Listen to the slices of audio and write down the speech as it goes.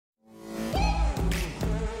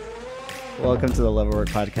Welcome to the Love at Work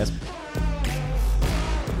podcast.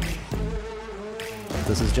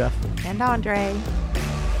 This is Jeff. And Andre.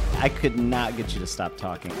 I could not get you to stop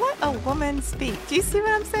talking. What a woman speak. Do you see what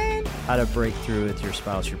I'm saying? How to break through with your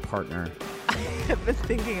spouse, your partner. I've been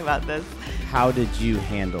thinking about this. How did you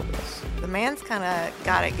handle this? The man's kind of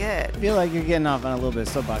got it good. I feel like you're getting off on a little bit of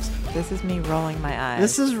soapbox. This is me rolling my eyes.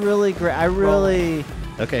 This is really great.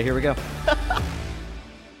 Okay, here we go.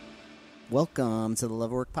 Welcome to the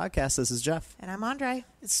Love at Work podcast. This is Jeff. And I'm Andre.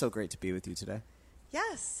 It's so great to be with you today.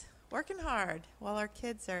 Yes, working hard while our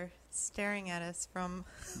kids are staring at us from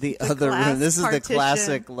the other room. This is partition. The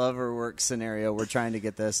classic Love at Work scenario. We're trying to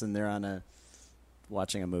get this, and they're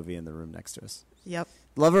watching a movie in the room next to us. Yep.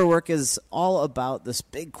 Love at Work is all about this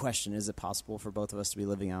big question: is it possible for both of us to be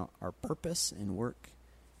living out our purpose in work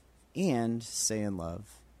and stay in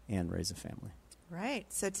love and raise a family? Right.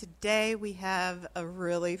 So today we have a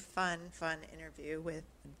really fun interview with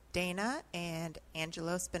Dana and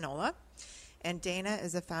Angelo Spinola. And Dana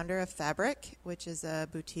is a founder of Fabric, which is a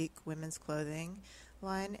boutique women's clothing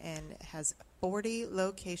line and has 40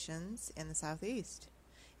 locations in the Southeast.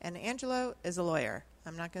 And Angelo is a lawyer.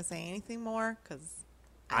 I'm not going to say anything more because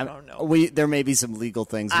I don't know. There may be some legal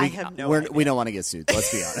things. I have no idea. We don't want to get sued.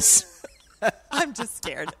 Let's be honest. I'm just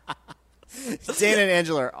scared. Dana and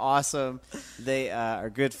Angela are awesome. They are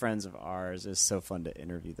good friends of ours. It's so fun to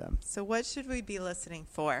interview them. So what should we be listening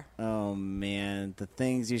for? Oh, man. The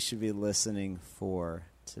things you should be listening for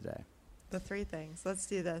today. The 3 things. Let's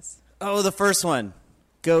do this. Oh, the first one.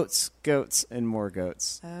 Goats, and more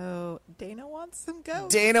goats. Oh, Dana wants some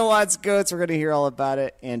goats. Dana wants goats. We're going to hear all about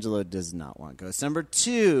it. Angela does not want goats. Number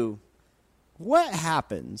 2, what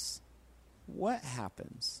happens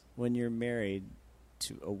when you're married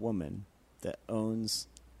to a woman that owns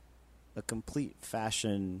a complete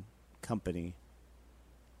fashion company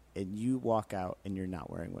and you walk out and you're not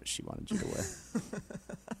wearing what she wanted you to wear?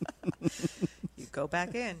 You go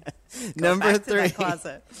back in. Number back 3. To that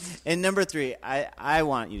closet. And number 3, I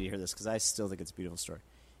want you to hear this because I still think it's a beautiful story,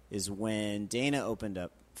 is when Dana opened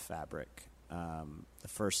up Fabric the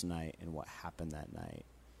first night and what happened that night.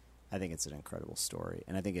 I think it's an incredible story.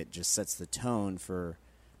 And I think it just sets the tone for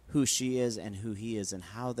who she is and who he is and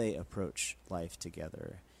how they approach life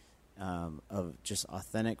together, of just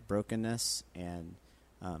authentic brokenness and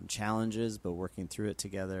challenges, but working through it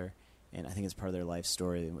together. And I think it's part of their life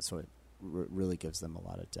story, and so it really gives them a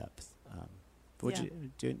lot of depth. Don't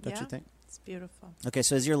you think? It's beautiful. Okay,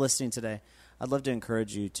 so as you're listening today, I'd love to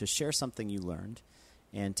encourage you to share something you learned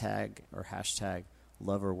and tag or hashtag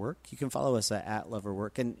Love or Work. You can follow us at Love or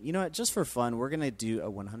Work. And you know what? Just for fun, we're going to do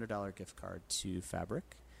a $100 gift card to Fabric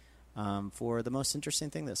for the most interesting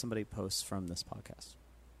thing that somebody posts from this podcast.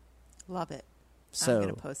 Love it. So, I'm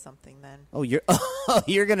going to post something then. Oh,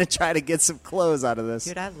 you're going to try to get some clothes out of this.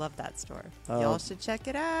 Dude, I love that store. Y'all should check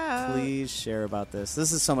it out. Please share about this.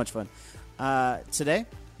 This is so much fun. Today,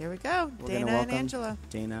 here we go. Dana and Angela.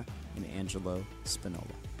 Dana and Angelo Spinola.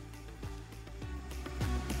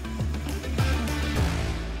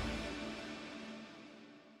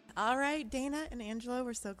 All right, Dana and Angelo,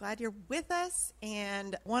 we're so glad you're with us.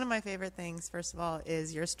 And one of my favorite things, first of all,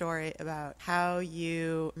 is your story about how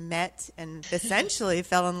you met and essentially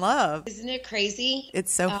fell in love. Isn't it crazy?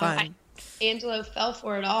 It's so fun. Angelo fell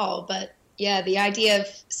for it all, but yeah, the idea of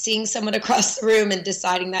seeing someone across the room and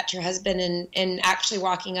deciding that's your husband and actually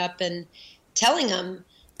walking up and telling him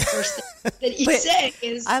first thing that you say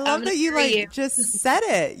is, I love that you just said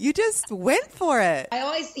it. You just went for it.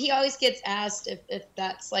 He always gets asked if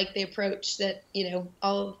that's like the approach that,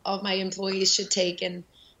 all of my employees should take. And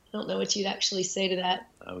I don't know what you'd actually say to that.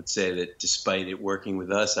 I would say that despite it working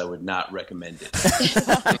with us, I would not recommend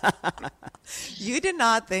it. You did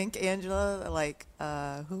not think,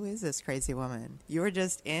 Angela, who is this crazy woman? You were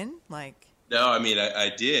just in, No, I mean, I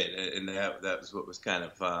did, and that was what was kind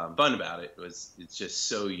of fun about it. It's just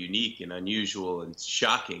so unique and unusual and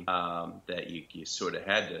shocking that you sort of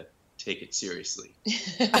had to take it seriously.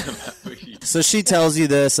 So she tells you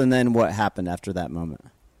this, and then what happened after that moment?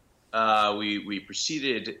 We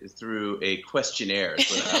proceeded through a questionnaire,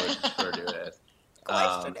 is what I would refer to it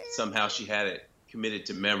as. Somehow she had it committed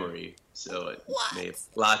to memory, so it made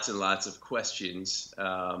lots and lots of questions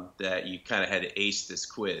that you kind of had to ace this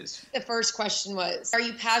quiz. The first question was, are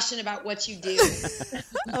you passionate about what you do?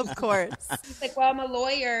 Of course. It's like, well, I'm a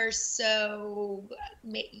lawyer, so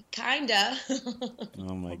kinda.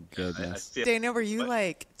 Oh my goodness. Dana, were you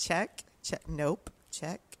check, nope,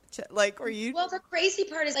 check? Were you? Well, the crazy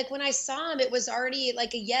part is when I saw him, it was already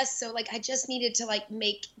a yes. So I just needed to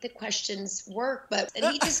make the questions work, and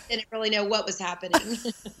he just didn't really know what was happening.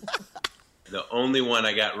 The only one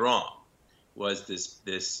I got wrong was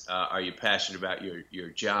this are you passionate about your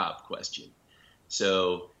job question.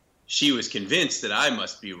 So she was convinced that I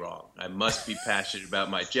must be wrong. I must be passionate about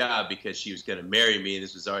my job because she was going to marry me, and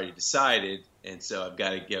this was already decided. And so I've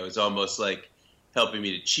got to go. It's almost like helping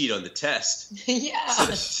me to cheat on the test. Yeah.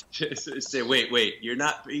 So say, wait, you're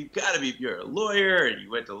a lawyer and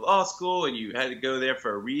you went to law school and you had to go there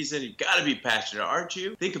for a reason. You've got to be passionate, aren't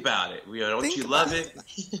you? Think about it. Don't you love it?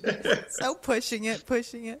 So pushing it.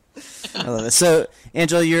 I love it. So,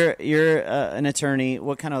 Angela, you're an attorney.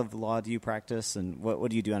 What kind of law do you practice, and what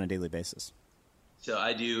do you do on a daily basis? So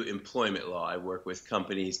I do employment law. I work with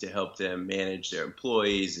companies to help them manage their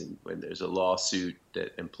employees, and when there's a lawsuit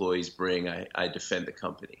that employees bring, I defend the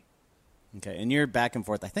company. Okay, and you're back and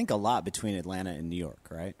forth, I think, a lot between Atlanta and New York,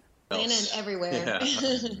 right? Atlanta and everywhere.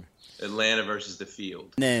 Yeah. Atlanta versus the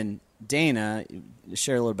field. And then, Dana,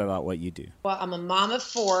 share a little bit about what you do. Well, I'm a mom of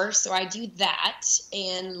 4, so I do that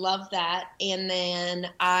and love that. And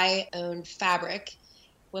then I own Fabric,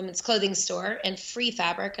 women's clothing store, and Free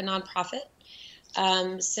Fabric, a nonprofit.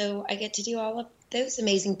 So I get to do all of those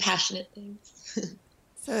amazing, passionate things.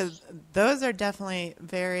 So those are definitely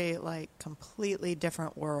very completely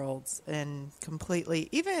different worlds and completely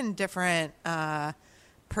even different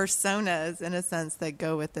personas in a sense that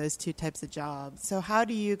go with those two types of jobs. So how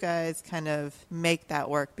do you guys kind of make that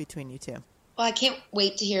work between you two? Well, I can't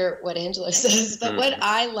wait to hear what Angela says. But what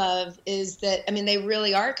I love is that, they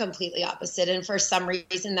really are completely opposite. And for some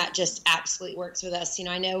reason, that just absolutely works with us.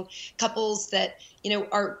 I know couples that,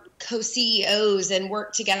 are co-CEOs and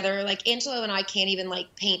work together. Like Angela and I can't even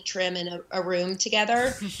paint, trim in a room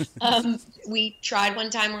together. We tried one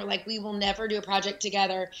time. We're like, we will never do a project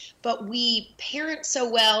together. But we parent so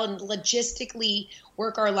well and logistically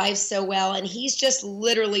work our lives so well. And he's just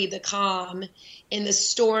literally the calm in the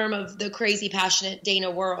storm of the crazy, passionate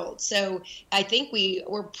Dana world. So I think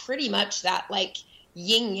we're pretty much that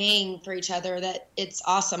yin yang for each other, that it's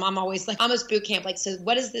awesome. I'm always almost boot camp, so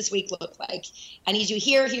what does this week look like? I need you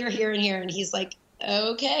here, here, here, and here. And he's like,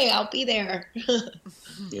 okay, I'll be there.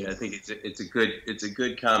 Yeah, I think it's a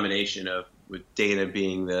good combination of, with Dana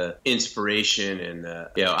being the inspiration and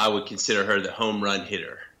I would consider her the home run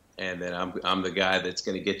hitter. And then I'm the guy that's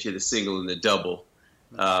going to get you the single and the double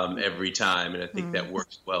every time, and I think that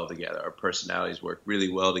works well together. Our personalities work really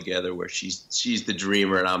well together, where she's the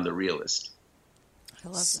dreamer and I'm the realist. I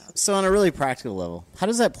love that. So on a really practical level, how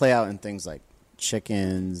does that play out in things like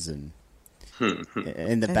chickens and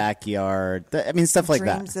in the backyard? Stuff like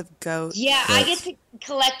that. Dreams of goats. Yeah, I get to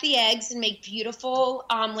collect the eggs and make beautiful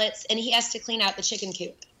omelets, and he has to clean out the chicken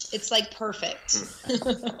coop. It's perfect.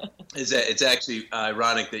 It's actually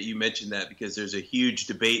ironic that you mentioned that, because there's a huge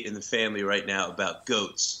debate in the family right now about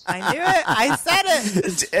goats. I knew it. I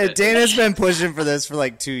said it. Dana's been pushing for this for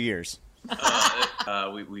 2 years.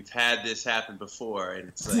 We've had this happen before, and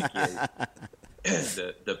it's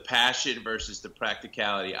the passion versus the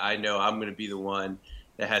practicality. I know I'm going to be the one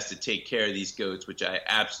that has to take care of these goats, which I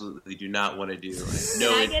absolutely do not want to do.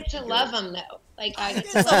 I get to love them, though. I get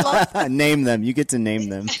to love them. Name them. You get to name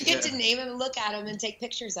them. I get to name them, look at them, and take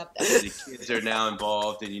pictures of them. The kids are now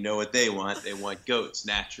involved, and you know what they want. They want goats,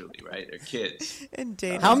 naturally, right? They're kids. And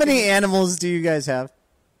Dana, how many animals do you guys have?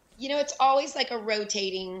 It's always a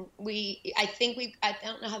rotating. I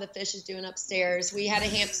don't know how the fish is doing upstairs. We had a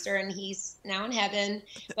hamster, and he's now in heaven.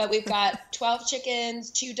 But we've got 12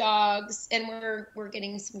 chickens, 2 dogs, and we're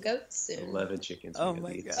getting some goats soon. 11 chickens. Oh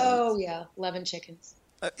my God. Oh yeah, 11 chickens.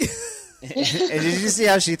 And did you see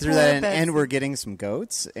how she threw that in? And we're getting some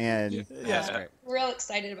goats, and that's great. Real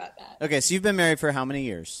excited about that. Okay, so you've been married for how many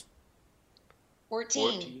years?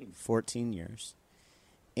 14. 14 years.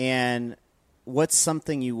 And what's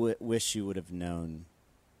something you wish you would have known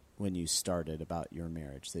when you started about your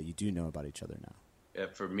marriage that you do know about each other now?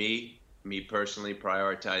 For me personally,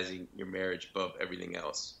 prioritizing your marriage above everything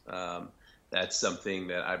else. That's something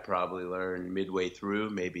that I probably learned midway through,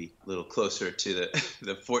 maybe a little closer to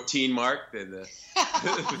the 14 mark than the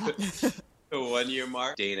 1 year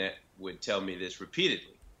mark. Dana would tell me this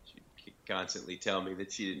repeatedly. She'd constantly tell me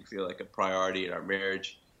that she didn't feel like a priority in our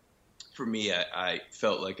marriage. For me, I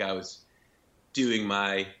felt like I was doing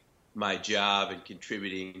my job and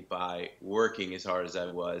contributing by working as hard as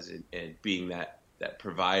I was and being that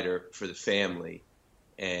provider for the family.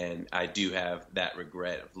 And I do have that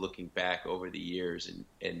regret of looking back over the years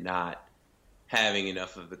and not having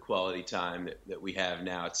enough of the quality time that we have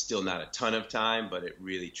now. It's still not a ton of time, but it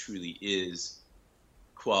really, truly is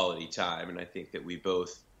quality time. And I think that we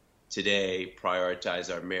both today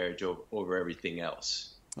prioritize our marriage over everything else.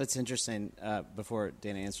 That's interesting. Before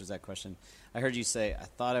Dana answers that question, I heard you say, I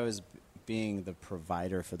thought I was being the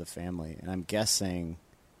provider for the family. And I'm guessing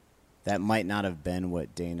that might not have been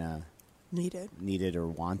what Dana needed or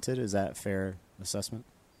wanted. Is that a fair assessment?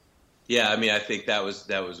 Yeah, I mean, I think that was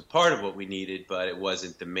a part of what we needed, but it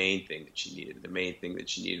wasn't the main thing that she needed. The main thing that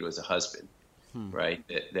she needed was a husband, right?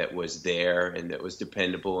 That was there and that was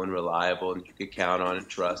dependable and reliable, and you could count on and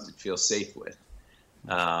trust and feel safe with.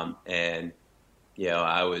 And you know,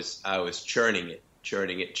 I was churning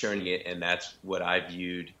it, and that's what I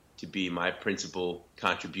viewed to be my principal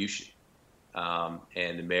contribution.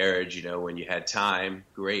 And the marriage, you know, when you had time,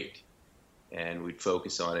 great. And we'd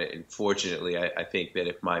focus on it. And fortunately, I think that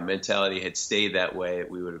if my mentality had stayed that way,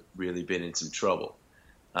 we would have really been in some trouble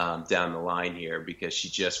down the line here, because she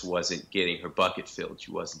just wasn't getting her bucket filled.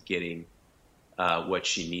 She wasn't getting what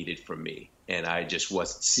she needed from me. And I just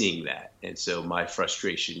wasn't seeing that. And so my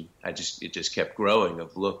frustration, it just kept growing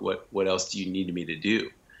of, look, what else do you need me to do?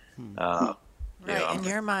 Right. You know, in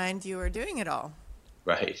your mind, you were doing it all.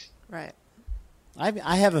 Right. Right.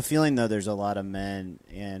 I have a feeling, though, there's a lot of men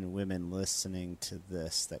and women listening to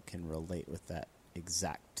this that can relate with that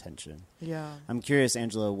exact tension. Yeah. I'm curious,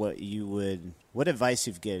 Angela, what advice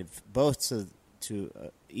you've give both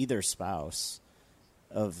to either spouse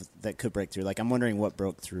that could break through. Like, I'm wondering what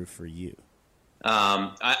broke through for you.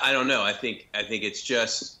 I don't know. I think it's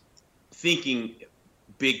just thinking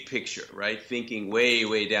big picture, right? Thinking way,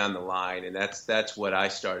 way down the line. And that's what I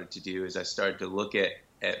started to do, is I started to look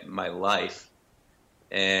at my life.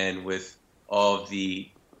 And with all of the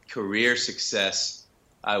career success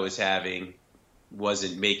I was having,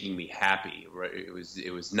 wasn't making me happy. Right? It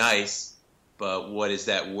was nice, but what is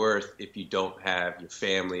that worth if you don't have your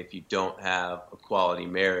family, if you don't have a quality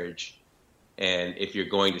marriage, and if you're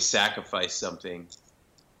going to sacrifice something,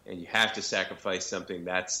 and you have to sacrifice something,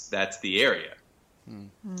 that's the area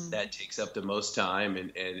that takes up the most time,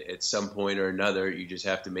 and at some point or another, you just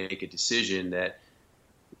have to make a decision that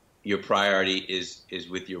your priority is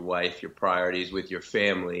with your wife, your priority is with your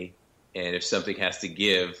family, and if something has to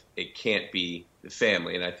give, it can't be the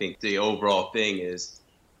family. And I think the overall thing is,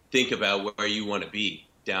 think about where you want to be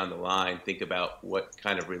down the line. Think about what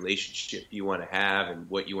kind of relationship you want to have and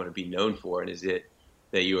what you want to be known for. And is it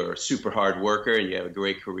that you're a super hard worker and you have a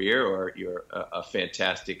great career, or you're a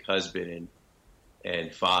fantastic husband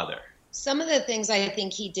and father? Some of the things I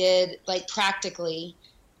think he did, like practically,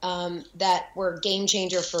 that were game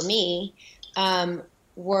changer for me,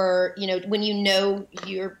 were, you know, when you know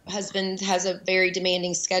your husband has a very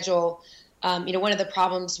demanding schedule. You know, one of the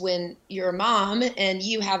problems when you're a mom and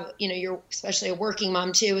you have, you know, you're especially a working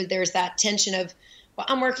mom too, there's that tension of, well,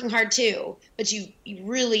 I'm working hard too, but you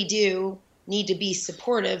really do need to be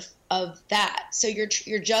supportive of that. So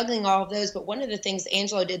you're juggling all of those. But one of the things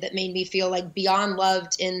Angelo did that made me feel like beyond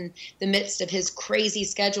loved in the midst of his crazy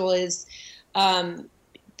schedule is,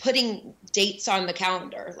 putting dates on the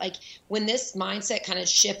calendar. Like, when this mindset kind of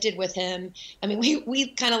shifted with him, I mean, we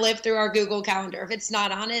kind of live through our Google Calendar. If it's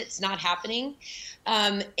not on it, it's not happening.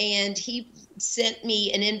 And he sent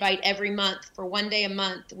me an invite every month for one day a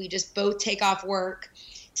month. We just both take off work,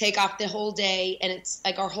 take off the whole day, and it's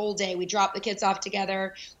like our whole day. We drop the kids off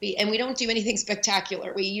together, and we don't do anything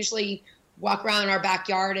spectacular. We usually walk around in our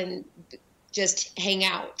backyard and just hang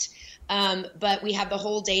out. But we have the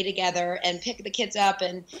whole day together and pick the kids up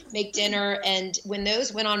and make dinner. And when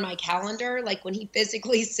those went on my calendar, like when he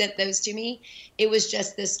physically sent those to me, it was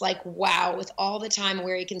just this like, wow, with all the time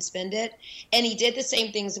where he can spend it. And he did the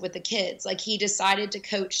same things with the kids. Like, he decided to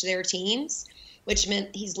coach their teams, which meant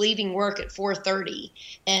he's leaving work at 4:30,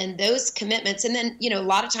 and those commitments. And then, you know, a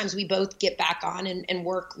lot of times we both get back on and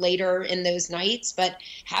work later in those nights, but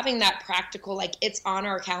having that practical, like, it's on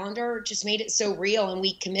our calendar, just made it so real, and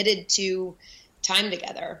we committed to time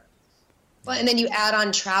together. Well, and then you add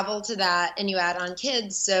on travel to that, and you add on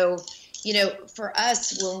kids. So, you know, for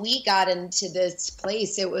us, when we got into this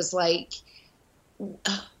place, it was like,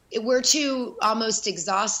 we're too almost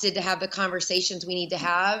exhausted to have the conversations we need to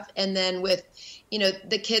have. And then with, you know,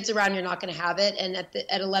 the kids around, you're not going to have it. And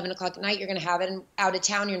at 11 o'clock at night, you're going to have it. And out of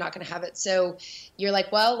town, you're not going to have it. So you're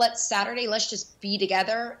like, well, let's just be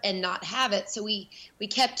together and not have it. So we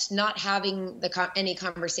kept not having any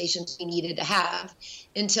conversations we needed to have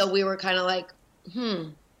until we were kind of like,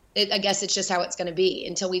 I guess it's just how it's going to be,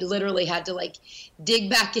 until we literally had to like dig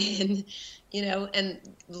back in, you know, and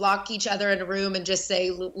lock each other in a room and just say,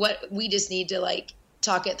 what we just need to like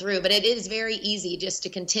talk it through. But it is very easy just to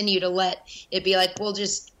continue to let it be like, we'll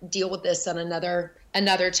just deal with this on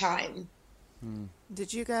another time.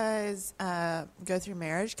 Did you guys go through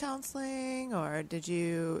marriage counseling, or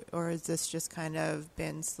is this just kind of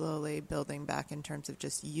been slowly building back in terms of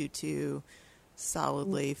just you two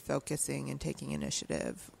solidly focusing and taking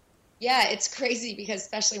initiative? Yeah, it's crazy because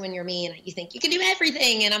especially when you're me and you think you can do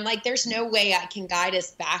everything. And I'm like, there's no way I can guide us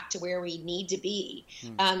back to where we need to be.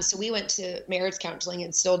 So we went to marriage counseling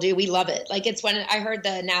and still do. We love it. Like it's when I heard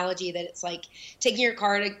the analogy that it's like taking your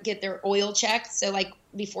car to get their oil checked. So like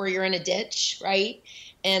before you're in a ditch, right?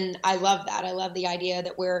 And I love that. I love the idea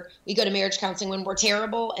that we go to marriage counseling when we're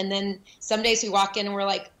terrible. And then some days we walk in and we're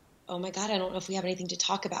like, oh my God, I don't know if we have anything to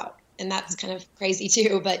talk about. And that's kind of crazy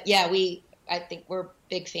too. But yeah, I think we're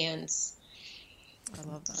big fans. I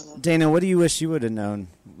love that. Dana, what do you wish you would have known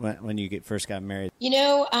when you first got married?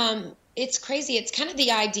 It's crazy. It's kind of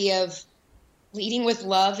the idea of leading with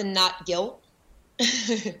love and not guilt.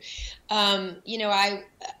 I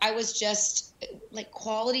was just like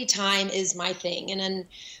quality time is my thing. And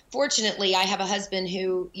unfortunately, I have a husband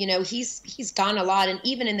who, he's gone a lot. And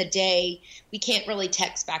even in the day, we can't really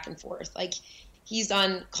text back and forth. Like, he's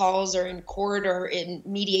on calls or in court or in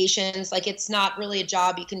mediations. Like, it's not really a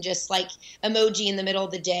job you can just like emoji in the middle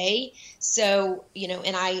of the day. So,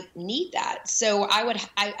 and I need that. So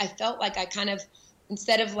I felt like I kind of,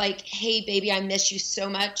 instead of like, hey baby, I miss you so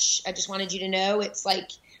much, I just wanted you to know, it's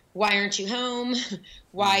like, why aren't you home?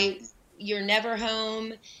 Why you're never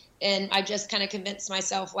home? And I just kind of convinced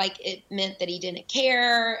myself like it meant that he didn't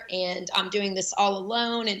care and I'm doing this all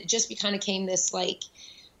alone. And it just kind of became this like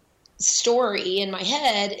story in my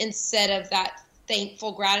head instead of that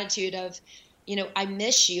thankful gratitude of, I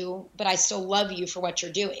miss you, but I still love you for what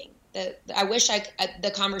you're doing. I wish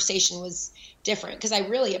the conversation was different because I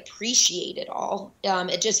really appreciate it all.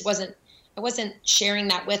 It just I wasn't sharing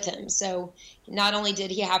that with him. So not only did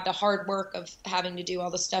he have the hard work of having to do all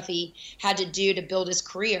the stuff he had to do to build his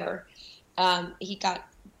career, he got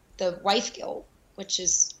the wife guilt, which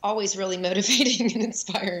is always really motivating and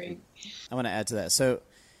inspiring. I want to add to that. So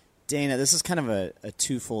Dana, this is kind of a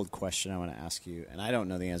twofold question I want to ask you, and I don't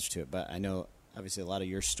know the answer to it, but I know obviously a lot of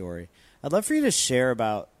your story. I'd love for you to share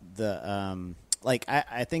about the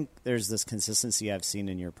I think there's this consistency I've seen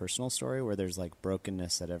in your personal story where there's like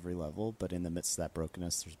brokenness at every level, but in the midst of that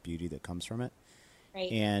brokenness, there's beauty that comes from it. Right.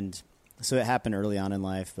 And so it happened early on in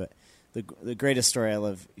life, but the greatest story I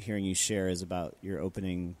love hearing you share is about your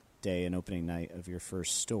opening day and opening night of your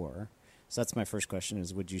first store. So that's my first question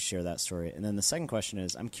is, would you share that story? And then the second question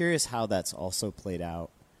is, I'm curious how that's also played out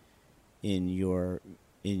in your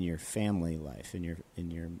family life, in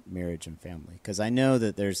your marriage and family. Because I know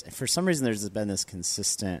that for some reason there's been this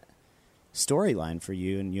consistent storyline for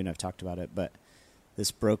you, and you and I've talked about it, but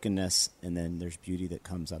this brokenness and then there's beauty that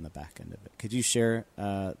comes on the back end of it. Could you share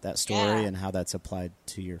that story and how that's applied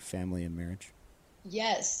to your family and marriage?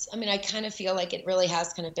 Yes. I mean, I kind of feel like it really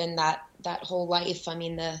has kind of been that whole life. I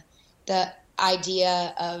mean, the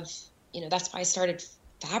idea of, that's why I started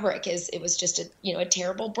Fabric is it was just a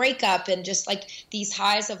terrible breakup and just like these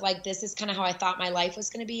highs of like, this is kind of how I thought my life was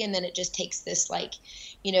going to be. And then it just takes this like,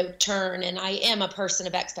 turn. And I am a person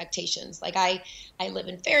of expectations. Like I live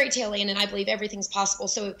in fairy tale land and I believe everything's possible.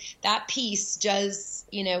 So that piece does,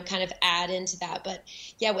 kind of add into that. But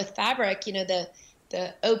yeah, with Fabric,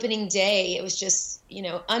 the opening day, it was just,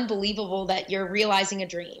 unbelievable that you're realizing a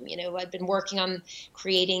dream. I'd been working on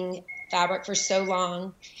creating Fabric for so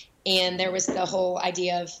long. And there was the whole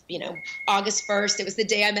idea of, August 1st, it was the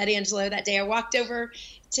day I met Angelo. That day I walked over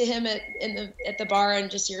to him at the bar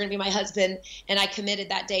and just, you're going to be my husband. And I committed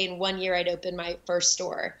that day. In 1 year, I'd opened my first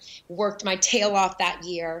store, worked my tail off that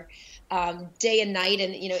year, day and night.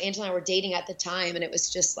 And, Angelo and I were dating at the time and it was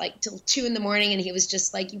just like till 2 a.m. and he was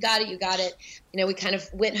just like, you got it. We kind of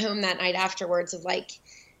went home that night afterwards of like,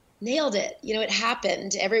 nailed it. It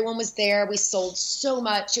happened. Everyone was there. We sold so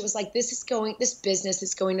much. It was like, this business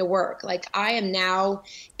is going to work. Like I am now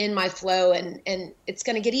in my flow and it's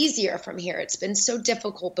going to get easier from here. It's been so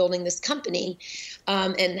difficult building this company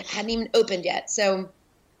and hadn't even opened yet. So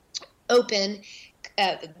open,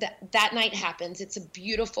 that night happens. It's a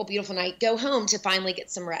beautiful, beautiful night. Go home to finally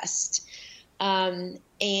get some rest.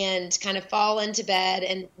 And kind of fall into bed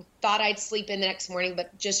and thought I'd sleep in the next morning,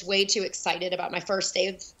 but just way too excited about my first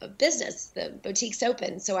day of business. The boutique's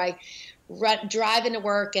open. So I drive into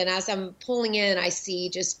work, and as I'm pulling in, I see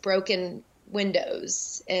just broken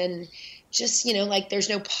windows and just, like there's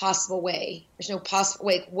no possible way. There's no possible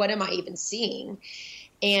way. What am I even seeing?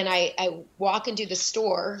 And I walk into the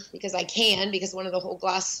store because I can, because one of the whole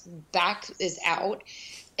glass back is out.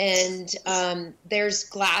 And there's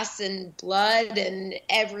glass and blood and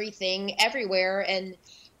everything everywhere. And,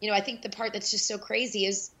 I think the part that's just so crazy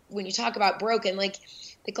is when you talk about broken, like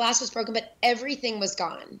the glass was broken, but everything was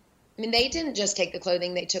gone. I mean, they didn't just take the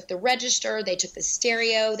clothing. They took the register. They took the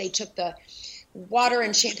stereo. They took the water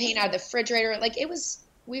and champagne out of the refrigerator. Like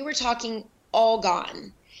we were talking all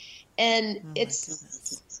gone. And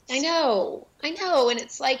it's I know. And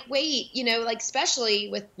it's like, wait, like, especially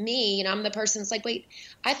with me, I'm the person that's like, wait,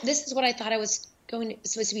 this is what I thought I was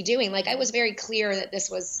supposed to be doing. Like, I was very clear that this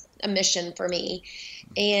was a mission for me.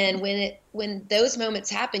 And when those moments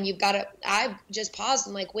happen, I just paused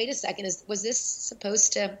and like, wait a second, was this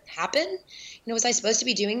supposed to happen? Was I supposed to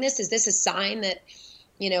be doing this? Is this a sign that,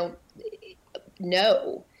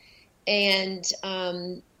 no. And,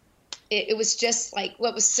 it was just like,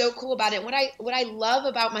 what was so cool about it. What I love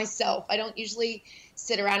about myself, I don't usually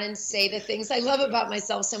sit around and say the things I love about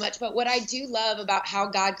myself so much, but what I do love about how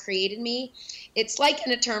God created me, it's like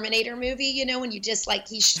in a Terminator movie, when you just like,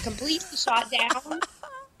 he's completely shot down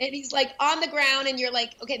and he's like on the ground and you're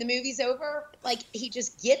like, okay, the movie's over. Like, he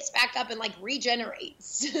just gets back up and like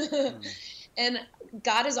regenerates. And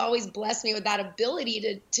God has always blessed me with that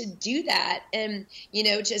ability to do that. And,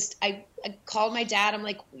 I called my dad. I'm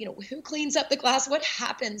like, who cleans up the glass? What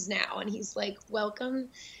happens now? And he's like, welcome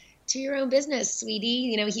to your own business,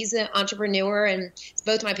 sweetie. He's an entrepreneur and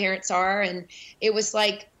both my parents are. And it was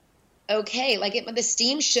like, okay, like the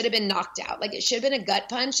steam should have been knocked out. Like, it should have been a gut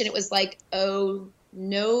punch. And it was like, oh,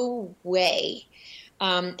 no way.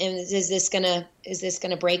 And is this gonna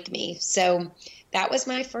break me? So that was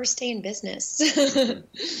my first day in business.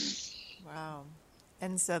 Wow.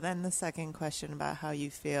 And so then the second question about how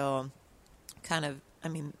you feel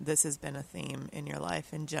this has been a theme in your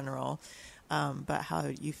life in general, but how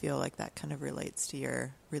you feel like that kind of relates to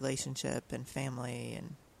your relationship and family.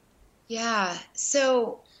 And yeah.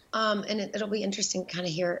 So, and it'll be interesting to kind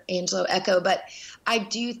of hear Angelo echo, but I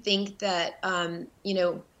do think that,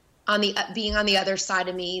 being on the other side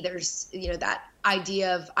of me, there's, that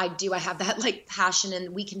idea of I have that like passion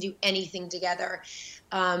and we can do anything together.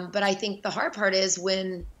 But I think the hard part is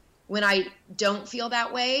when I don't feel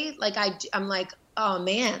that way, like I'm like, oh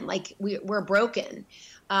man, like we're broken.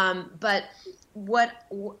 But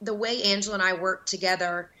the way Angela and I work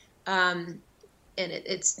together, and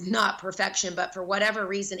it's not perfection, but for whatever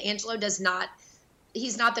reason, Angelo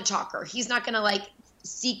he's not the talker. He's not going to like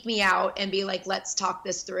seek me out and be like, let's talk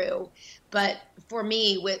this through. But for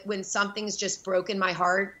me, when something's just broken my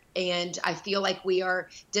heart and I feel like we are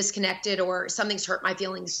disconnected or something's hurt my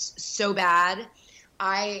feelings so bad,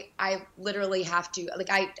 I literally have to, like,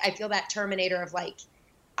 I feel that Terminator of like,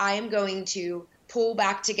 I am going to pull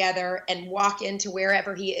back together and walk into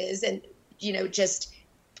wherever he is and, just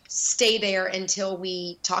stay there until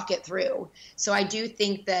we talk it through. So I do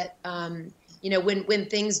think that, when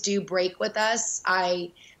things do break with us,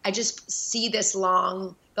 I just see the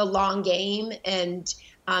long game, and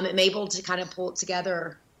I'm able to kind of pull it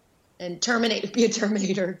together and be a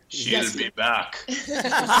Terminator. She'll be back.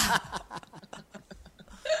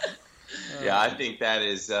 Yeah, I think that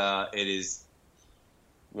is it is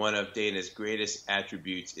one of Dana's greatest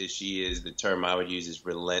attributes. She is, the term I would use is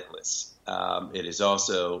relentless. It is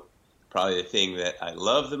also probably the thing that I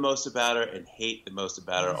love the most about her and hate the most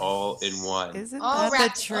about her all in one. Isn't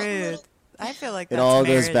that the truth? I feel like that's it all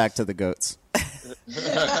marriage. goes back to the goats.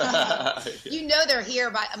 They're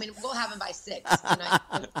here we'll have them by 6 tonight.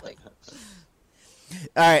 All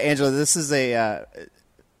right, Angela, this is a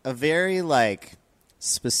very like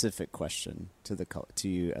specific question to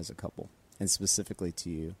you as a couple, and specifically to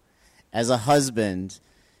you as a husband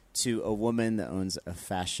to a woman that owns a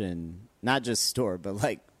fashion, not just store, but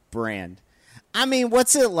like brand. I mean,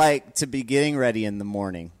 what's it like to be getting ready in the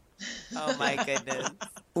morning? Oh my goodness.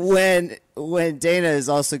 When Dana is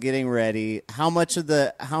also getting ready, how much of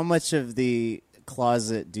the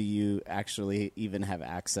closet do you actually even have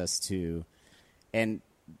access to, and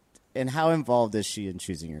how involved is she in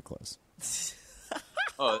choosing your clothes?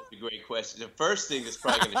 Oh, that's a great question. The first thing that's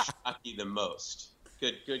probably going to shock you the most,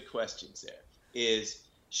 good questions there, is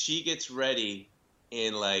she gets ready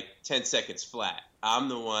in like 10 seconds flat. I'm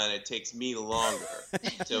the one, it takes me longer.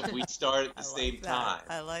 So if we start at the same time.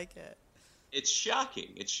 I like it. It's shocking.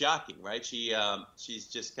 It's shocking, right? She's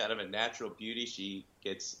just kind of a natural beauty. She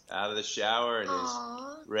gets out of the shower and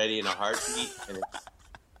is ready in a heartbeat.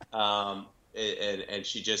 And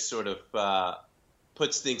she just sort of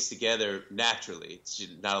puts things together naturally. It's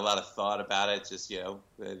not a lot of thought about it. It's just,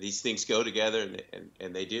 these things go together,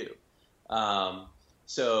 and they do.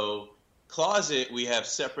 So closet, we have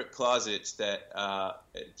separate closets that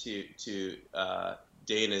to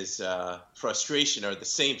Dana's frustration are the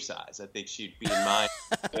same size. I think she'd be in mine,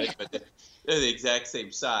 but they're the exact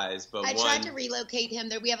same size. But I tried to relocate him.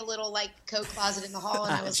 There, we have a little like coat closet in the hall,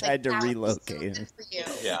 and I was tried to relocate him. For you.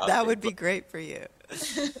 Yeah, that would be great for you.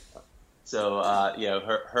 So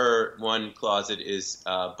her one closet is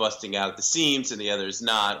busting out at the seams, and the other is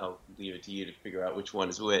not. I'll leave it to you to figure out which one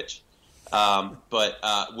is which. But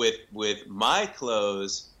with my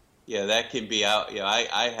clothes, yeah, that can be out.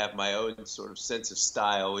 I have my own sort of sense of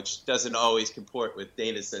style, which doesn't always comport with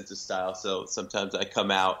Dana's sense of style. So sometimes I come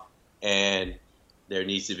out and there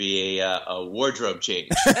needs to be a wardrobe change.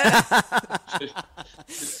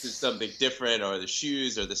 Something different, or the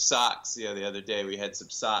shoes or the socks. The other day we had some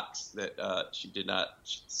socks that she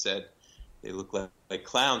said they look like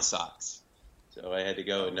clown socks. So I had to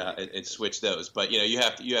go and switch those. But you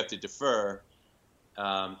have to defer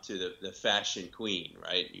to the fashion queen,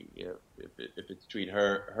 right? If it's between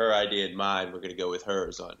her idea and mine, we're going to go with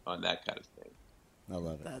hers on that kind of thing. I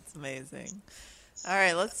love it. That's amazing. All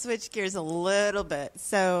right, let's switch gears a little bit.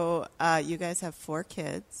 So you guys have 4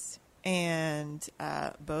 kids, and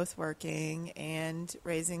both working and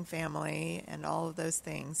raising family and all of those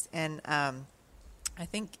things. And I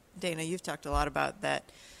think, Dana, you've talked a lot about that,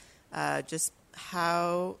 just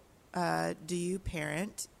how do you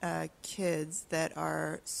parent kids that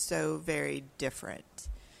are so very different?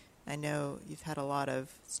 I know you've had a lot of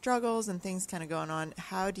struggles and things kind of going on.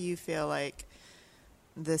 How do you feel like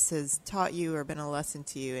this has taught you or been a lesson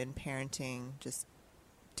to you in parenting just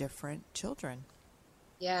different children?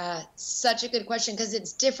 Yeah, such a good question, because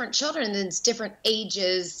it's different children and it's different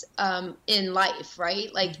ages in life,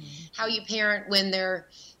 right? Like how you parent when they're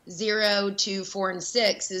 0 to 4 and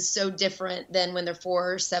 6 is so different than when they're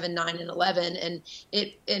 4, 7, 9, and 11, and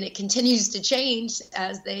it continues to change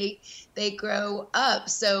as they grow up.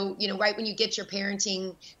 So right when you get your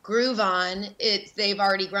parenting groove on, they've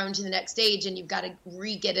already grown to the next stage, and you've got to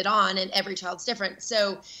re-get it on, and every child's different.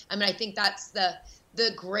 So I think that's the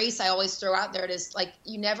grace I always throw out there. It is like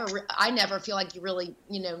I never feel like you really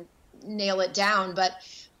nail it down, but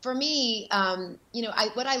for me,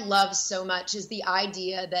 what I love so much is the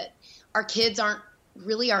idea that our kids aren't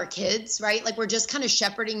really our kids, right? Like we're just kind of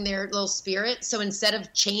shepherding their little spirit. So instead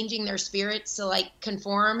of changing their spirits to like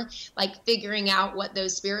conform, like figuring out what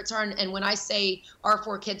those spirits are. And when I say our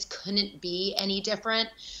 4 kids couldn't be any different,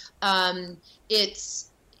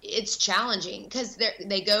 it's challenging, because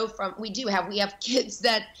they go from, we have kids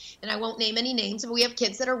that, and I won't name any names, but we have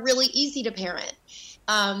kids that are really easy to parent.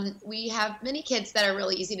 We have many kids that are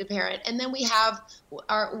really easy to parent. And then we have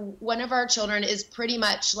one of our children is pretty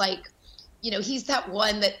much like, he's that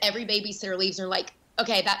one that every babysitter leaves and are like,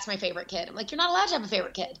 okay, that's my favorite kid. I'm like, you're not allowed to have a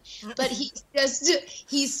favorite kid, but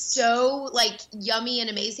he's so like yummy and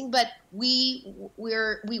amazing. But we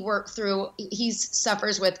work through, he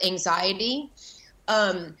suffers with anxiety.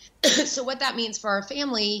 So what that means for our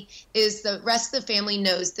family is the rest of the family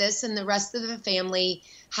knows this, and the rest of the family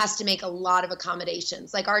has to make a lot of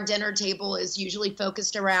accommodations. Like our dinner table is usually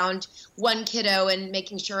focused around one kiddo and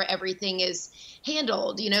making sure everything is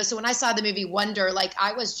handled, So when I saw the movie Wonder, like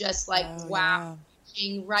I was just like, wow,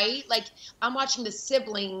 yeah. Right? Like I'm watching the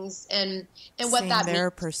siblings and what seeing that their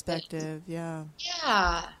means. Perspective. Yeah.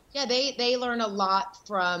 Yeah. They learn a lot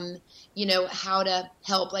from, how to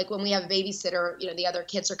help. Like when we have a babysitter, the other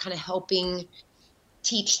kids are kind of helping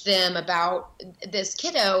teach them about this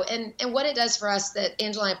kiddo and what it does for us that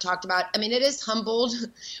Angela and I have talked about. I mean, it is humbled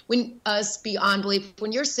us beyond belief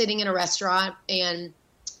when you're sitting in a restaurant and,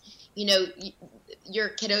 your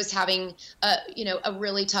kiddo's having a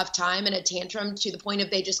really tough time and a tantrum to the point of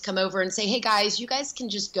they just come over and say, hey guys, you guys can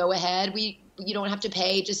just go ahead. You don't have to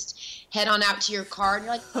pay. Just head on out to your car. And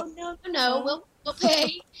you're like, oh, no, we'll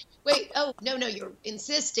pay. Wait, oh, no, you're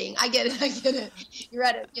insisting. I get it. You're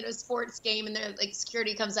at a sports game and they're like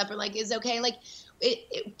security comes up and like, is okay. Like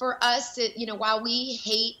for us, while we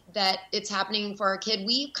hate that it's happening for our kid,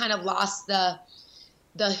 we've kind of lost the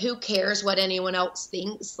who cares what anyone else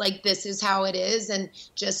thinks, like this is how it is, and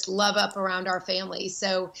just love up around our family.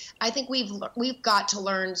 So I think we've got to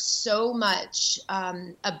learn so much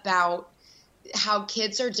about how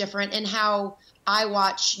kids are different and how I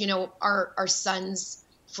watch, our son's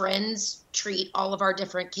friends treat all of our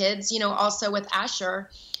different kids, also with Asher,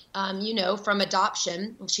 from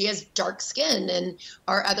adoption, she has dark skin and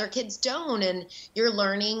our other kids don't. And you're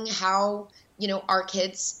learning how, our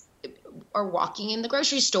kids are walking in the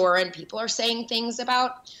grocery store and people are saying things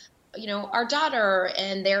about, our daughter,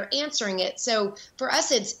 and they're answering it. So for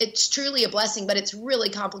us, it's truly a blessing, but it's really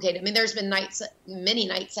complicated. I mean, there's been many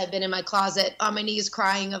nights I've been in my closet on my knees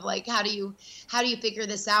crying of like, how do you figure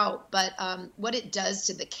this out? But what it does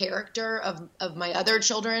to the character of my other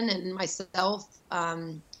children and myself,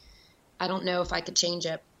 I don't know if I could change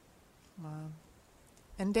it. Wow.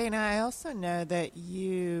 And Dana, I also know that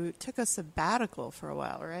you took a sabbatical for a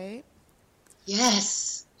while, right?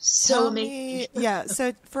 Yes. So amazing. Yeah.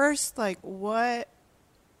 So first, like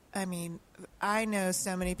I know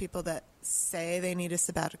so many people that say they need a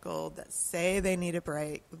sabbatical, that say they need a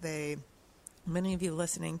break. They Many of you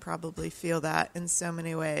listening probably feel that in so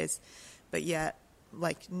many ways, but yet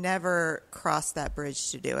like never cross that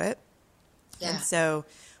bridge to do it. Yeah. And so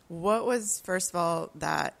what was, first of all,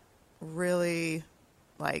 that really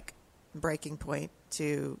like breaking point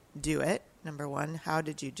to do it? Number one, how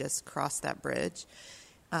did you just cross that bridge?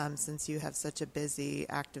 Since you have such a busy,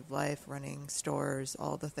 active life, running stores,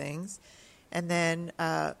 all the things. And then,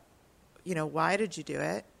 why did you do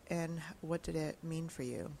it? And what did it mean for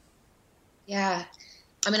you? Yeah.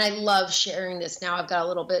 I mean, I love sharing this now. I've got a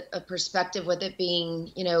little bit of perspective with it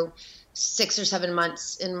being, 6 or 7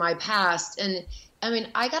 months in my past. And I mean,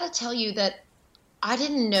 I got to tell you that I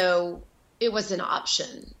didn't know it was an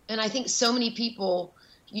option. And I think so many people,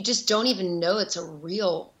 you just don't even know it's a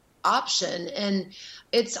real option. And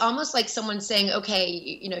it's almost like someone saying, okay,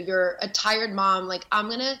 you're a tired mom. Like, I'm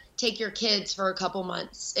going to take your kids for a couple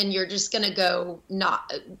months and you're just going to go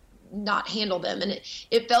not handle them. And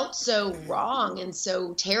it felt so wrong and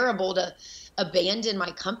so terrible to abandon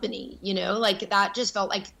my company, like that just felt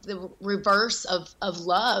like the reverse of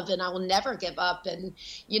love. And I will never give up. And,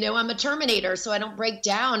 I'm a Terminator, so I don't break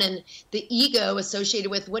down. And the ego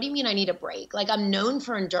associated with, what do you mean I need a break? Like, I'm known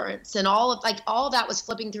for endurance, and all of that was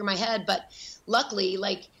flipping through my head. But luckily,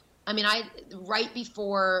 right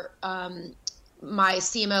before my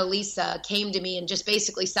CMO, Lisa, came to me and just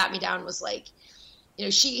basically sat me down and was like,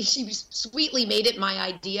 she sweetly made it my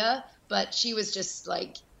idea, but she was just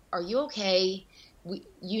like, are you okay?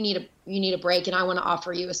 You need a break, and I want to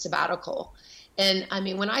offer you a sabbatical. And I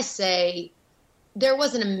mean, when I say there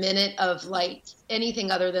wasn't a minute of like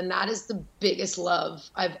anything other than that is the biggest love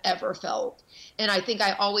I've ever felt. And I think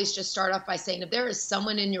I always just start off by saying, if there is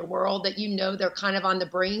someone in your world that they're kind of on the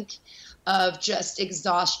brink of just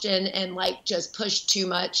exhaustion and like just pushed too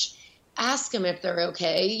much, ask them if they're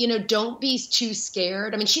okay. Don't be too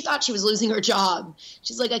scared. I mean, she thought she was losing her job.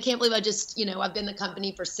 She's like, I can't believe I've been in the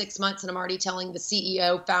company for 6 months and I'm already telling the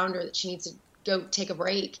CEO founder that she needs to go take a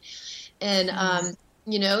break. And,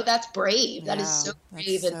 that's brave. That is so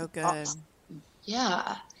brave. That's so good. Awesome.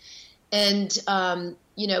 Yeah. And, and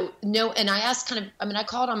I asked I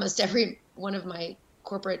called almost every one of my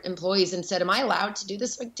corporate employees and said, am I allowed to do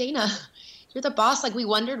this? Like, Dana, you're the boss. Like, we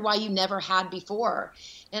wondered why you never had before.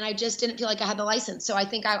 And I just didn't feel like I had the license. So I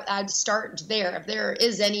think I'd start there. If there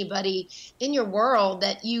is anybody in your world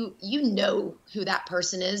that you know who that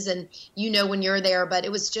person is and when you're there, but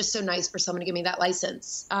it was just so nice for someone to give me that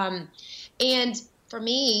license. And for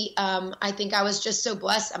me, I think I was just so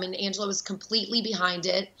blessed. I mean, Angela was completely behind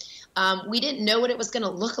it. We didn't know what it was going to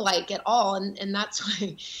look like at all. And that's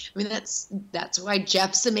why, that's why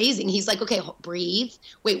Jeff's amazing. He's like, okay, breathe.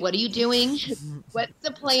 Wait, what are you doing? What's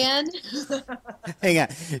the plan? Hang on.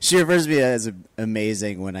 She refers to me as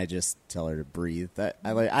amazing when I just tell her to breathe.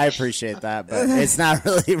 I appreciate that, but it's not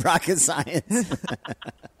really rocket science.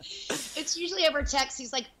 It's usually over text.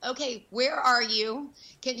 He's like, okay, where are you?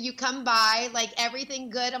 Can you come by? Like, everything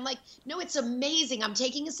good? I'm like, no, it's amazing. I'm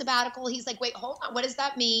taking a sabbatical. He's like, wait, hold on. What does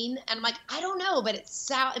that mean? And I'm like, I don't know, but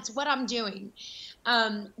it's what I'm doing.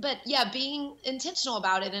 But yeah, being intentional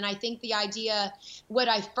about it. And I think the idea, what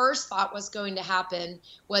I first thought was going to happen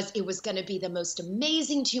was it was going to be the most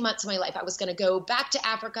amazing 2 months of my life. I was going to go back to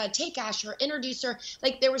Africa, take Asher, introduce her.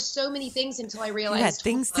 Like, there were so many things until I realized. You had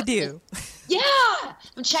things to do. Yeah.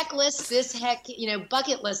 Checklist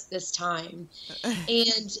bucket list this time.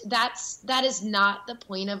 And that is not the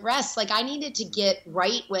point of rest. Like, I needed to get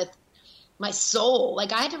right with my soul.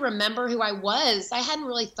 Like, I had to remember who I was. I hadn't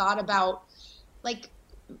really thought about like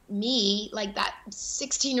me, like that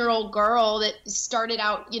 16-year-old girl that started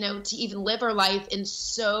out, to even live her life in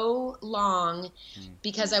so long,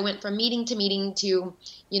 because I went from meeting to,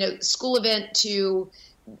 school event to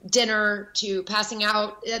dinner to passing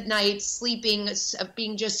out at night, sleeping,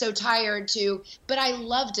 being just so tired but I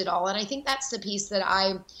loved it all. And I think that's the piece that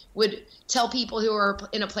I would tell people who are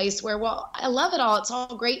in a place where, well, I love it all. It's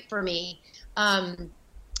all great for me.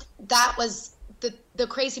 That was the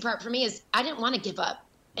crazy part for me is I didn't want to give up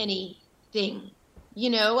anything.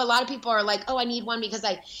 A lot of people are like, oh, I need one because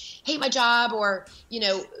I hate my job or,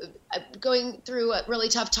 going through a really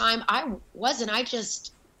tough time. I wasn't. I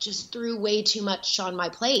just threw way too much on my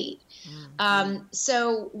plate. Mm-hmm.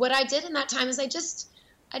 So what I did in that time is I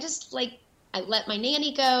let my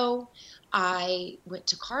nanny go. I went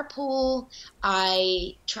to carpool.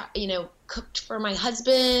 I cooked for my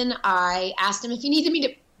husband. I asked him if he needed me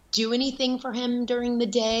to do anything for him during the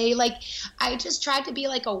day. Like, I just tried to be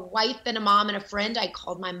like a wife and a mom and a friend. I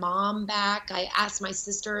called my mom back. I asked my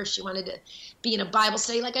sister if she wanted to be in a Bible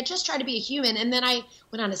study. Like, I just tried to be a human. And then I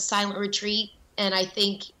went on a silent retreat. And I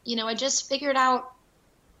think, I just figured out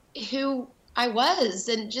who I was,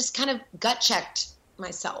 and just kind of gut checked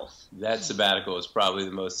myself. That sabbatical is probably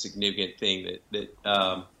the most significant thing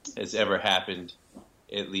that has ever happened,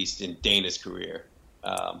 at least in Dana's career.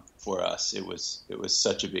 For us, it was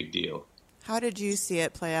such a big deal. How did you see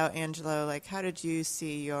it play out, Angelo? Like, how did you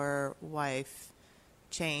see your wife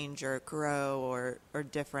change or grow or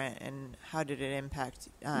different, and how did it impact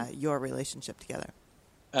your relationship together?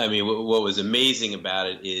 I mean, what was amazing about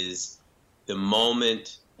it is the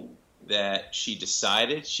moment that she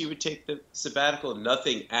decided she would take the sabbatical,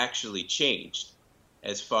 nothing actually changed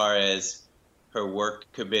as far as her work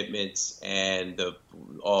commitments and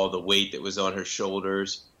all the weight that was on her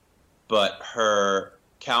shoulders. But her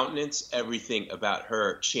countenance, everything about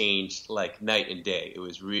her changed like night and day. It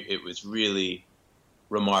was really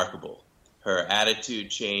remarkable. Her attitude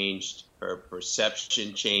changed, her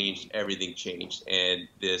perception changed, everything changed, and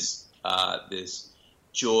this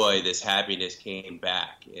joy, this happiness came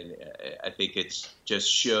back. And I think it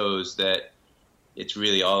just shows that it's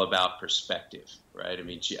really all about perspective, right? I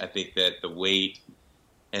mean, I think that the weight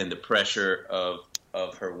and the pressure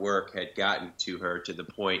of her work had gotten to her to the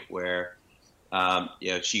point where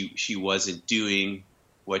she wasn't doing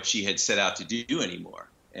what she had set out to do anymore,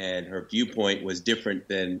 and her viewpoint was different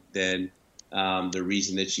than the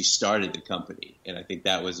reason that she started the company. And I think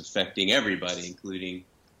that was affecting everybody, including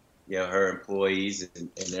her employees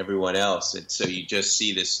and everyone else. And so you just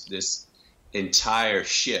see this entire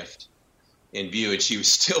shift in view. And she was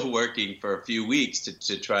still working for a few weeks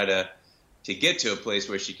to try to get to a place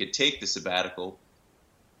where she could take the sabbatical.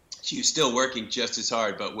 She was still working just as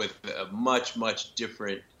hard, but with a much, much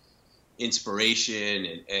different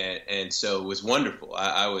inspiration. And so it was wonderful.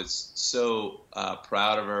 I was so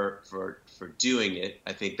proud of her for doing it.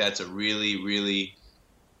 I think that's a really, really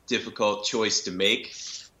difficult choice to make.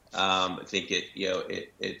 I think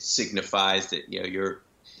it signifies that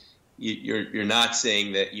you're not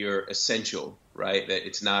saying that you're essential, right? That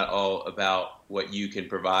it's not all about what you can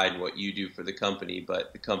provide, what you do for the company,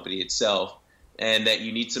 but the company itself, and that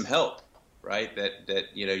you need some help, right? That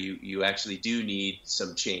you actually do need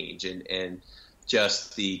some change, and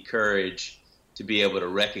just the courage to be able to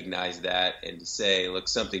recognize that and to say, look,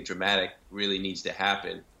 something dramatic really needs to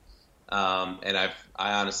happen. And I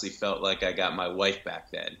honestly felt like I got my wife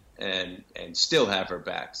back then, and still have her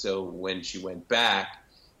back. So when she went back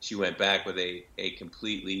with a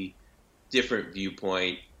completely different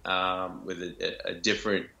viewpoint, with a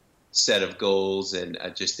different set of goals. And I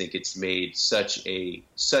just think it's made such a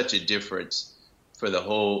difference for the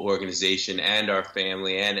whole organization and our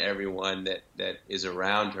family and everyone that is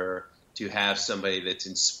around her, to have somebody that's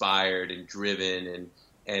inspired and driven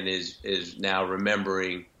and is now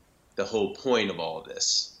remembering the whole point of all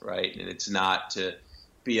this, right? And it's not to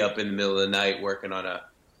be up in the middle of the night working on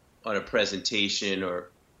a presentation or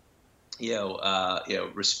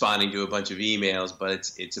responding to a bunch of emails,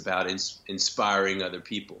 but it's about inspiring other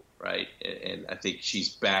people, right? And I think she's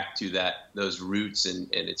back to those roots, and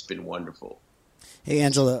it's been wonderful. Hey,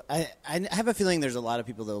 Angelo, I have a feeling there's a lot of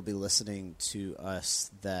people that will be listening to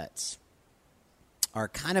us that are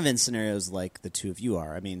kind of in scenarios like the two of you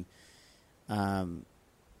are. I mean,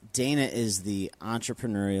 Dana is the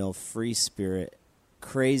entrepreneurial, free spirit,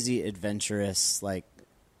 crazy, adventurous, like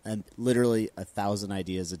literally 1,000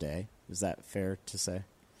 ideas a day. Is that fair to say?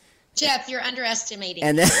 Jeff, you're underestimating.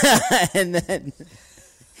 And then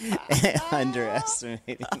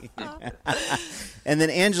underestimating. And then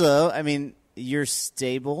Angelo, I mean, you're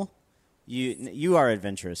stable. You are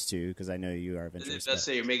adventurous too, because I know you are adventurous. Let's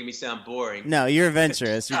say you're making me sound boring. No, you're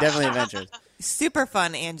adventurous. You're definitely adventurous. Super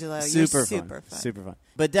fun, Angelo. Super fun.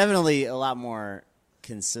 But definitely a lot more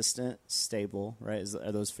consistent, stable, right?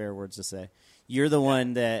 Are those fair words to say? You're the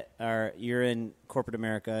one you're in corporate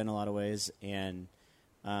America in a lot of ways, and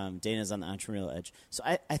Dana's on the entrepreneurial edge. So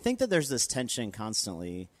I think that there's this tension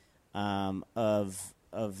constantly of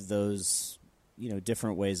those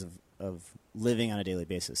different ways of living on a daily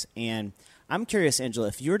basis. And I'm curious, Angela,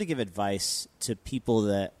 if you were to give advice to people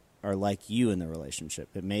that are like you in the relationship,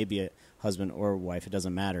 it may be a husband or wife, it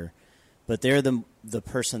doesn't matter, but they're the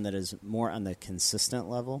person that is more on the consistent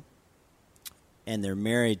level, and they're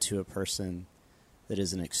married to a person that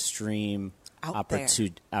is an extreme,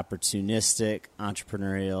 opportunistic,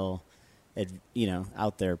 entrepreneurial,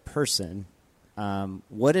 out there person.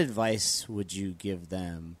 What advice would you give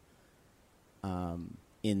them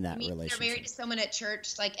in that relationship? They're married to someone at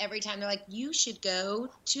church, like every time they're like, you should go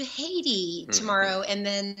to Haiti tomorrow. And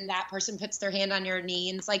then that person puts their hand on your knee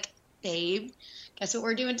and it's like, babe, guess what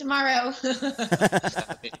we're doing tomorrow?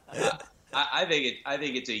 I think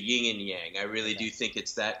it's a yin and yang. I really do think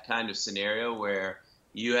it's that kind of scenario where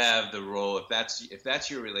you have the role, if that's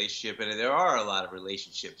your relationship, and there are a lot of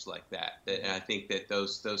relationships like that, and I think that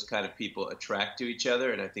those kind of people attract to each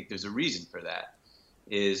other, and I think there's a reason for that.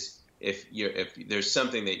 Is if there's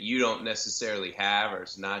something that you don't necessarily have, or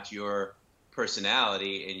it's not your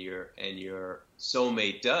personality, and your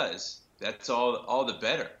soulmate does, that's all the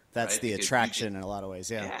better. That's right? the Because attraction in a lot of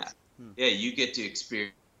ways. yeah, you get to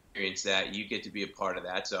experience that. You get to be a part of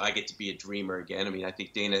that. So I get to be a dreamer again. I mean, I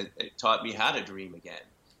think Dana taught me how to dream again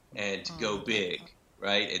and to go big,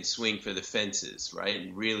 right? And swing for the fences, right?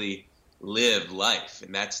 And really live life.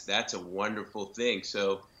 And that's a wonderful thing.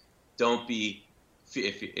 So don't be,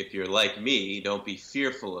 if you're like me, don't be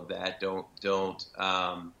fearful of that. Don't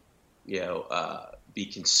be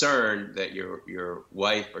concerned that your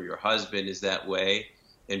wife or your husband is that way.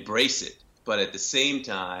 Embrace it. But at the same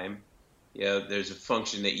time, there's a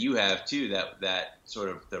function that you have too, that sort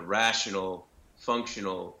of the rational,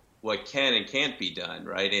 functional, what can and can't be done,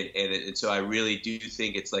 right? And so I really do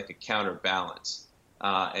think it's like a counterbalance,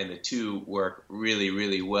 and the two work really,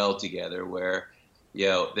 really well together. Where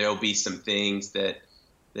there'll be some things that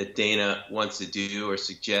Dana wants to do or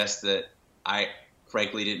suggest that I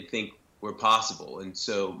frankly didn't think were possible, and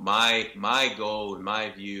so my goal and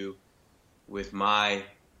my view with my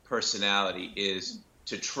personality is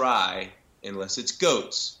to try, unless it's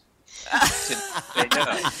goats.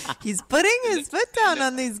 He's putting his foot down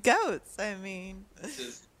on these goats. I mean,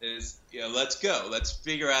 let's go. Let's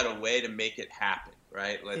figure out a way to make it happen,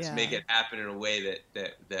 right? Let's make it happen in a way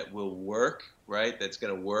that will work, right? That's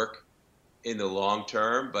going to work in the long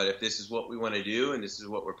term. But if this is what we want to do, and this is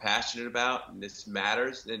what we're passionate about, and this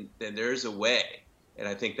matters, then there's a way. And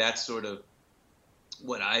I think that's sort of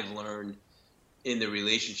what I've learned in the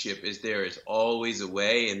relationship, is there is always a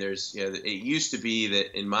way. And there's, it used to be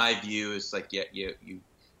that, in my view, it's like,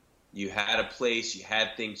 you had a place, you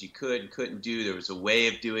had things you could and couldn't do. There was a way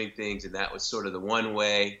of doing things, and that was sort of the one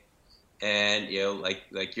way. And,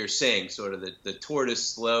 like you're saying, sort of the tortoise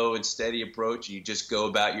slow and steady approach. You just go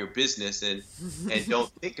about your business and don't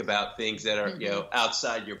think about things that are,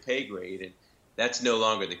 outside your pay grade. And that's no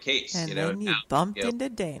longer the case. And then you bumped into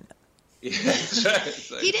Dana. Yeah,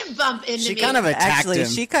 that's right. He didn't bump into me. She kind of attacked him.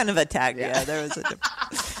 She kind of attacked. Yeah, there was a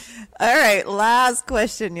All right, last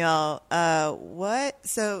question, y'all.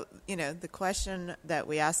 So, the question that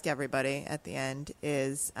we ask everybody at the end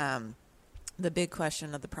is the big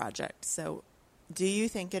question of the project. So, do you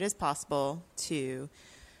think it is possible to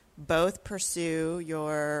both pursue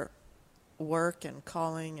your work and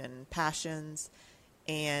calling and passions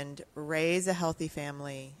and raise a healthy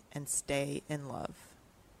family and stay in love?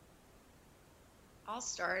 I'll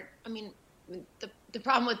start. I mean, the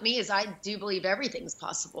problem with me is I do believe everything's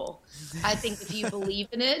possible. I think if you believe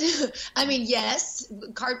in it, I mean, yes,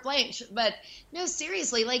 carte blanche, but no,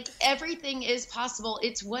 seriously, like, everything is possible.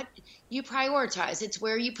 It's what you prioritize. It's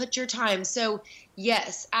where you put your time. So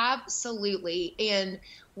yes, absolutely. And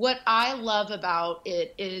what I love about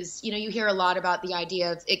it is, you hear a lot about the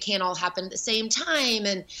idea of it can't all happen at the same time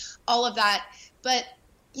and all of that. But,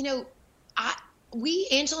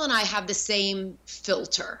 Angela and I have the same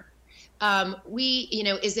filter.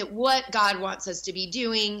 Is it what God wants us to be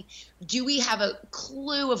doing? Do we have a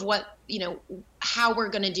clue of what, how we're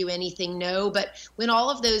going to do anything? No. But when all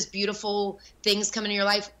of those beautiful things come into your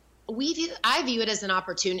life, I view it as an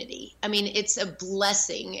opportunity. I mean, it's a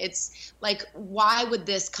blessing. It's like, why would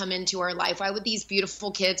this come into our life? Why would these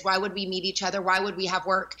beautiful kids, why would we meet each other? Why would we have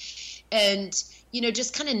work? And,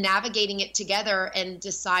 just kind of navigating it together and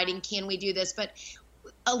deciding, can we do this? But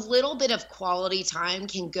a little bit of quality time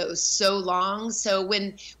can go so long. So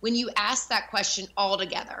when you ask that question all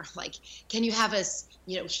together, like, can you have a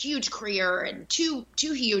huge career and two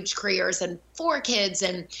huge careers and 4 kids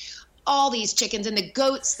and all these chickens and the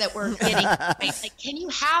goats that we're getting, like, can you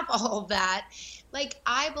have all of that? Like,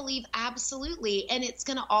 I believe absolutely. And it's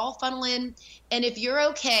going to all funnel in. And if you're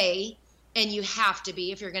okay, and you have to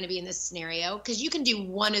be if you're going to be in this scenario, because you can do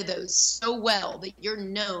one of those so well that you're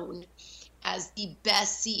known as the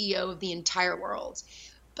best CEO of the entire world.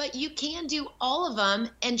 But you can do all of them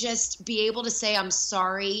and just be able to say, I'm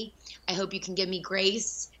sorry. I hope you can give me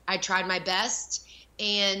grace. I tried my best,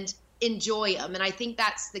 and enjoy them. And I think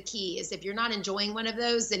that's the key, is if you're not enjoying one of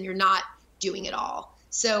those, then you're not doing it all.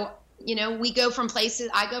 So, I go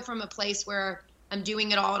from a place where I'm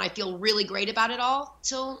doing it all and I feel really great about it all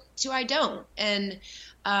till I don't. And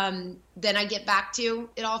then I get back to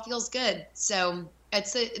it all feels good. So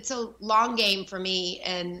it's a long game for me,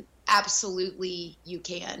 and absolutely you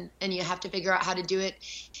can. And you have to figure out how to do it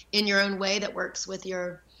in your own way that works with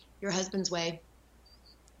your husband's way.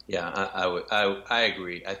 Yeah, I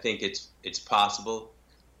agree. I think it's possible.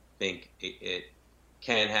 I think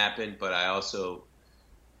can happen, but I also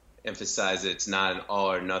emphasize that it's not an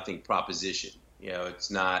all or nothing proposition.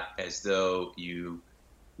 It's not as though you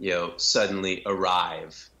suddenly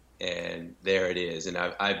arrive and there it is. And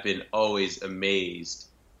I've been always amazed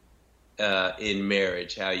in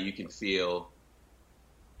marriage how you can feel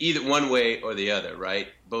either one way or the other, right?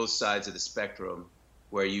 Both sides of the spectrum,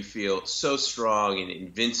 where you feel so strong and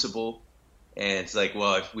invincible. And it's like,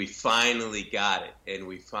 well, if we finally got it and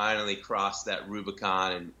we finally crossed that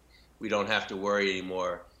Rubicon and we don't have to worry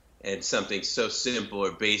anymore, and something so simple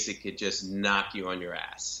or basic could just knock you on your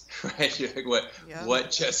ass, right? You're like,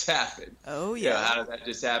 what just happened? Oh yeah. How did that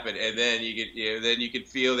just happen? And then you can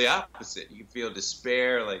feel the opposite. You can feel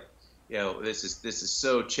despair, like, this is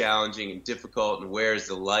so challenging and difficult, and where's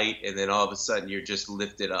the light? And then all of a sudden you're just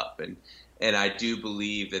lifted up. And I do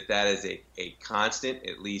believe that is a constant,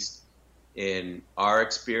 at least in our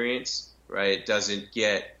experience, right? It doesn't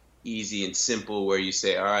get easy and simple where you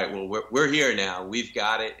say, all right, well, we're here now, we've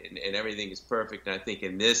got it, and everything is perfect. And I think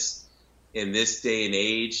in this day and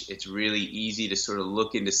age, it's really easy to sort of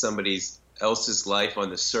look into somebody else's life on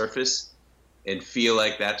the surface and feel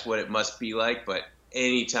like that's what it must be like. But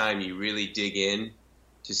anytime you really dig in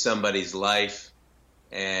to somebody's life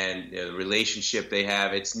and the relationship they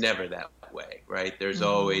have, it's never that way, right? There's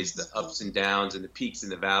always the ups and downs and the peaks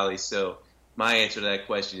and the valleys. So my answer to that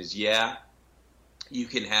question is, yeah, you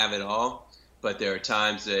can have it all, but there are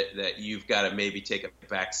times that you've got to maybe take a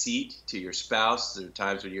back seat to your spouse. There are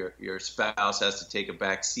times when your spouse has to take a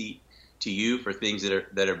back seat to you for things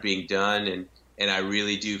that are being done, and I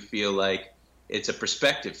really do feel like it's a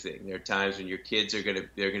perspective thing. There are times when your kids they're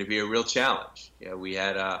going to be a real challenge. We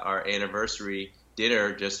had our anniversary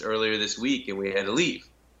dinner just earlier this week, and we had to leave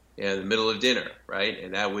in the middle of dinner, right?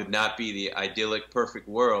 And that would not be the idyllic, perfect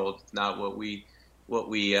world. It's not how we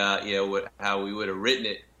would have written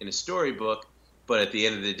it in a storybook. But at the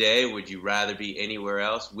end of the day, would you rather be anywhere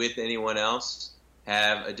else with anyone else,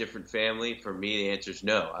 have a different family? For me, the answer is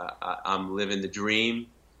no. I'm living the dream.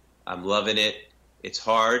 I'm loving it. It's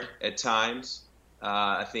hard at times.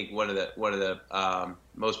 I think one of the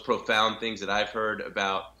most profound things that I've heard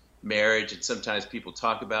about marriage, and sometimes people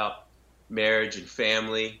talk about marriage and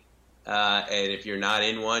family, and if you're not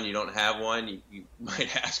in one, you don't have one, you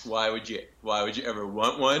might ask, why would you ever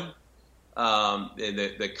want one? And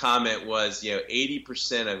the comment was,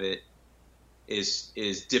 80% of it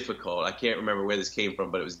is difficult. I can't remember where this came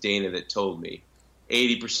from, but it was Dana that told me.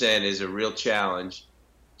 80% is a real challenge.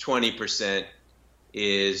 20%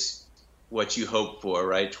 is what you hope for,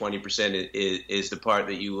 right? 20% is the part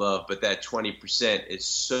that you love, but that 20% is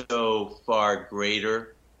so far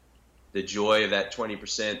greater, the joy of that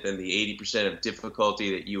 20%, than the 80% of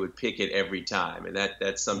difficulty that you would pick it every time. And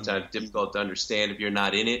that's sometimes difficult to understand if you're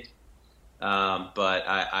not in it. But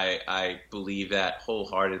I believe that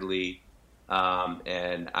wholeheartedly.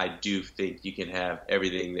 And I do think you can have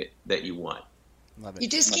everything that you want. Love it. You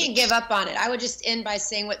just can't give up on it. I would just end by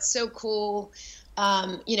saying what's so cool,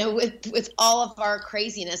 with all of our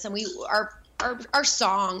craziness, and our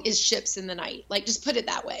song is Ships in the Night. Like, just put it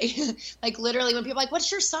that way. Like, literally, when people are like,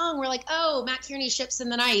 what's your song? We're like, oh, Matt Kearney's Ships in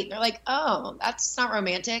the Night. They're like, oh, that's not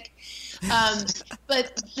romantic.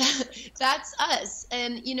 But that's us.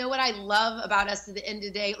 And you know what I love about us at the end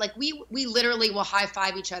of the day? Like, we literally will high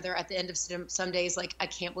five each other at the end of some days. Like, I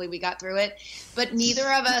can't believe we got through it. But neither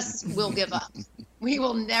of us will give up. We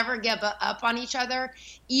will never give up on each other,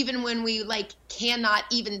 even when we cannot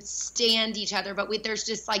even stand each other. But there's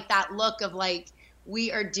just that look of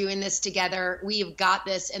we are doing this together. We've got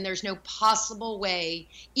this, and there's no possible way,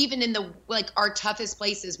 even in the our toughest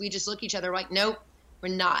places, we just look at each other like, nope,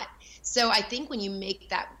 we're not. So I think when you make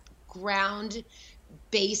that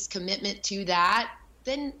ground-based commitment to that,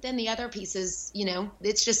 then the other pieces,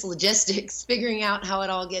 it's just logistics, figuring out how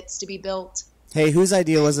it all gets to be built. Hey, whose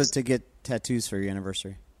idea was it to get tattoos for your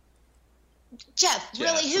anniversary? Jeff,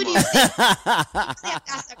 really, who do you think? I have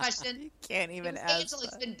to ask that question. You can't even ask.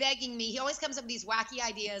 Angelo's been begging me. He always comes up with these wacky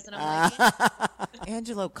ideas, and I'm like,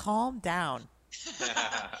 Angelo, calm down.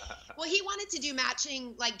 Well, he wanted to do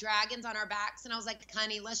matching dragons on our backs, and I was like,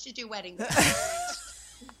 honey, let's just do wedding.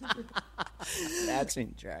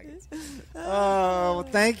 Matching dragons. Oh, well,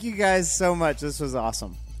 thank you guys so much. This was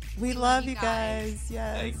awesome. We love you guys.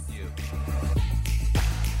 Yes. Thank you.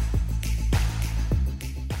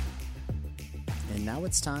 And now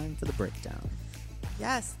it's time for the breakdown.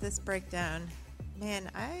 Yes, this breakdown.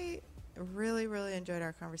 Man, I really, really enjoyed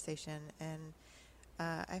our conversation. And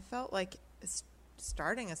I felt like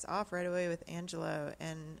starting us off right away with Angelo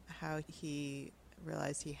and how he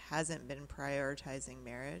realized he hasn't been prioritizing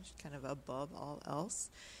marriage kind of above all else.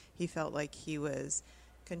 He felt like he was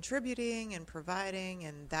contributing and providing,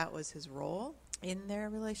 and that was his role in their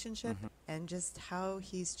relationship, and just how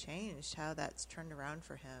he's changed, how that's turned around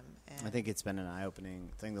for him. And I think it's been an eye-opening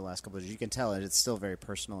thing the last couple of years. You can tell it's still very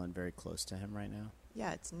personal and very close to him right now.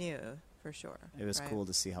 yeah, it's new for sure. It was right? cool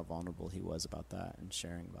to see how vulnerable he was about that and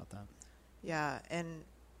sharing about that. Yeah, and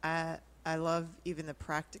I love even the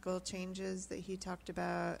practical changes that he talked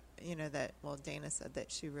about, that, Dana said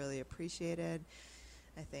that she really appreciated.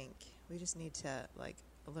 I think we just need to,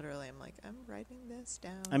 literally, I'm writing this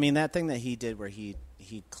down. I mean, that thing that he did where he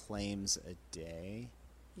claims a day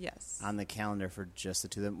yes. on the calendar for just the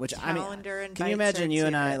two of them, which calendar can you imagine you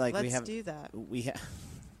and I, let's do that.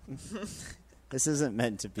 This isn't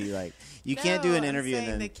meant to be you can't do an interview I'm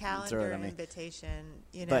saying and then the calendar throw it on me. invitation,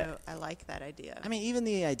 But I like that idea. I mean, even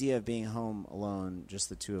the idea of being home alone, just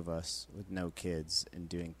the two of us with no kids and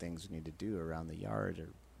doing things we need to do around the yard or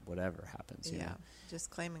whatever happens. You know? Just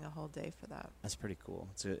claiming a whole day for that. That's pretty cool.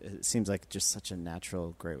 It seems like just such a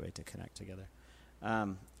natural, great way to connect together.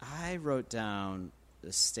 I wrote down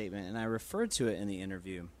this statement, and I referred to it in the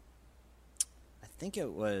interview. I think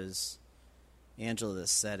it was Angelo that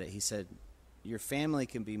said it. He said, your family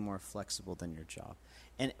can be more flexible than your job.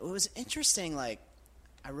 And it was interesting, I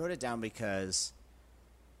wrote it down because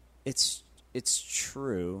it's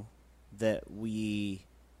true that we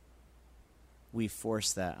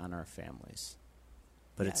force that on our families.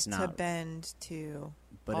 But it's not to bend to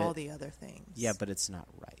all the other things. Yeah, but it's not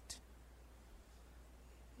right.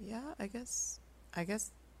 Yeah, I guess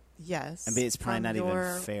yes. I mean, it's probably not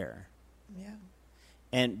even fair. Yeah.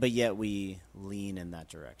 But yet we lean in that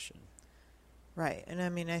direction. Right. And I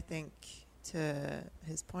mean, I think to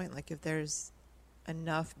his point, if there's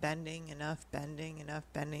enough bending,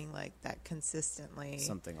 that consistently,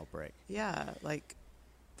 something will break. Yeah.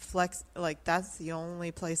 Flex, that's the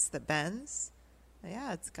only place that bends.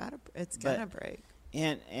 Yeah, it's gonna break.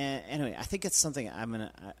 And anyway, I think it's something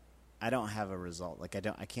I don't have a result. I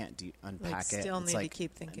can't unpack it. Still need to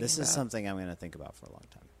keep thinking. This is something I'm going to think about for a long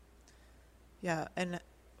time. Yeah, and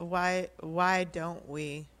why don't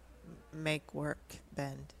we make work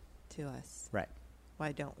bend to us? Right.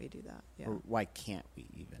 Why don't we do that? Yeah. Or why can't we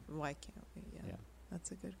even? Why can't we? Yeah.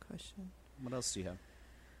 That's a good question. What else do you have?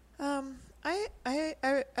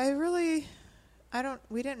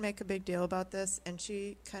 We didn't make a big deal about this, and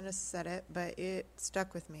she kind of said it, but it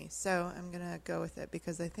stuck with me. So I'm going to go with it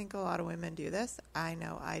because I think a lot of women do this. I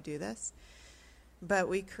know I do this. But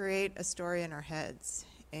we create a story in our heads,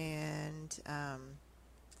 and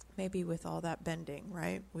maybe with all that bending,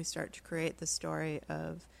 right? We start to create the story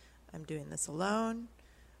of, I'm doing this alone.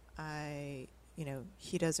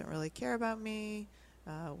 He doesn't really care about me.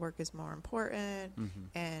 Work is more important,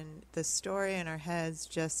 and the story in our heads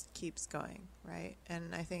just keeps going, right?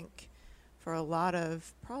 And I think for a lot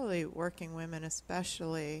of probably working women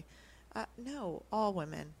especially, no, all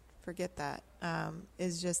women, forget that,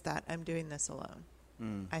 is just that I'm doing this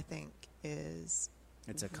alone. I think it's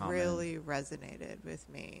really resonated with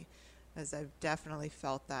me, as I've definitely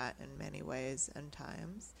felt that in many ways and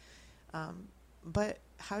times. But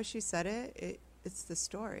how she said it's the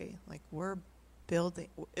story.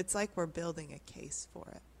 It's like we're building a case for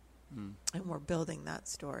it. And we're building that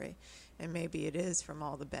story. And maybe it is from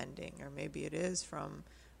all the bending, or maybe it is from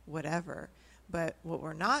whatever. But what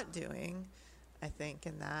we're not doing, I think,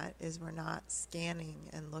 in that is we're not scanning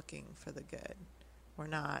and looking for the good.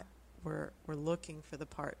 We're looking for the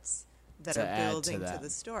parts that are building to the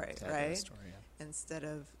story, right? Instead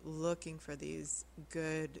of looking for these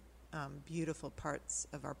good, beautiful parts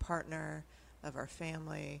of our partner, of our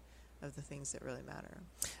family, of the things that really matter.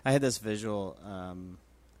 I had this visual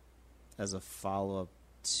as a follow-up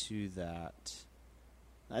to that.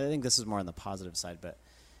 I think this is more on the positive side, but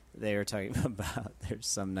they were talking about there's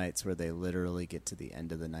some nights where they literally get to the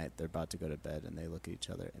end of the night, they're about to go to bed, and they look at each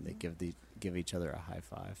other and they give each other a high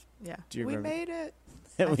five. Yeah. Do you remember? Made it.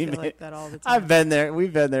 I feel like that all the time. I've been there.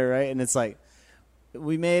 We've been there, right? And it's like,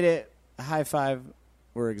 we made it. A high five.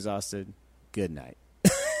 We're exhausted. Good night.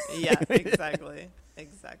 Yeah, exactly.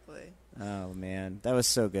 Exactly. Oh man, that was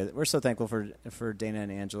so good. We're so thankful for Dana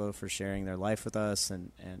and Angelo for sharing their life with us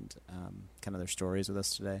and kind of their stories with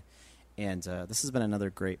us today. And this has been another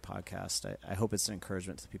great podcast. I hope it's an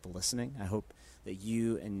encouragement to the people listening. I hope that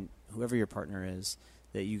you and whoever your partner is,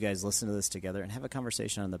 that you guys listen to this together and have a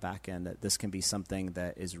conversation on the back end, that this can be something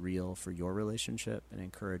that is real for your relationship and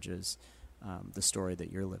encourages the story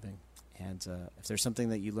that you're living. And if there's something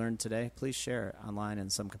that you learned today, please share it online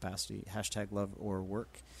in some capacity. #LoveOrWork.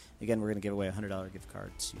 Again, we're going to give away a $100 gift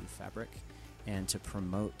card to Fabric. And to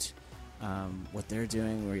promote what they're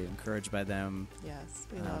doing, we're encouraged by them. Yes,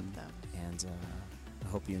 we love them. And I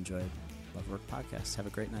hope you enjoyed Love Work Podcast. Have a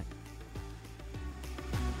great night.